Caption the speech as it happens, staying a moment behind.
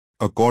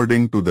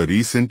according to the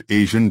recent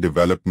Asian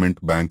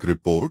Development Bank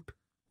report,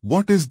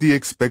 what is the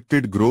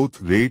expected growth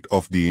rate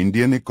of the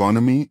Indian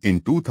economy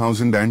in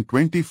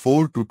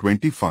 2024 to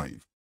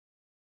 25?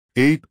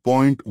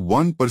 8.1%,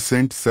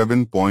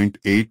 7.8%,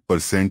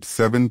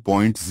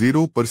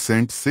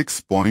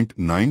 7.0%,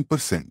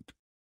 6.9%.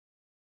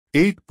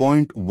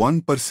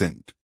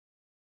 8.1%.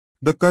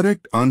 The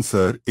correct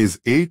answer is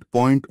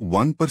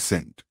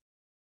 8.1%.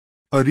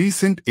 A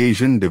recent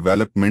Asian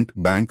Development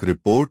Bank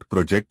report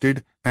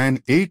projected an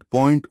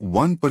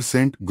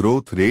 8.1%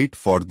 growth rate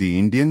for the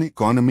Indian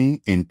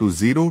economy in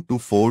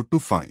 2024 to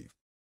 5.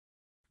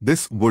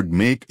 This would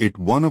make it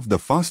one of the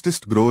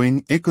fastest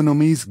growing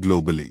economies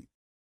globally.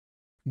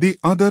 The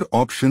other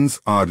options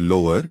are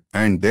lower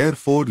and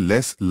therefore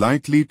less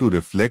likely to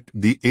reflect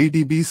the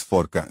ADB's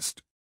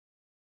forecast.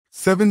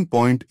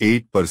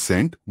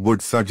 7.8%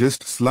 would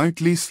suggest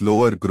slightly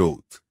slower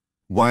growth,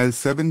 while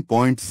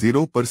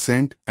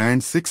 7.0%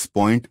 and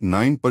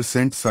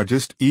 6.9%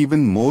 suggest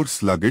even more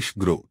sluggish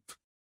growth.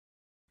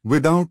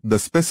 Without the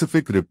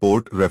specific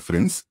report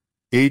reference,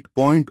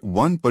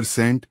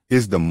 8.1%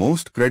 is the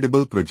most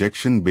credible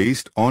projection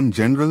based on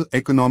general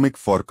economic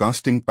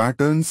forecasting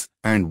patterns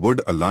and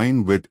would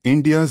align with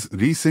India's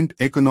recent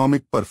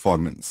economic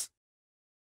performance.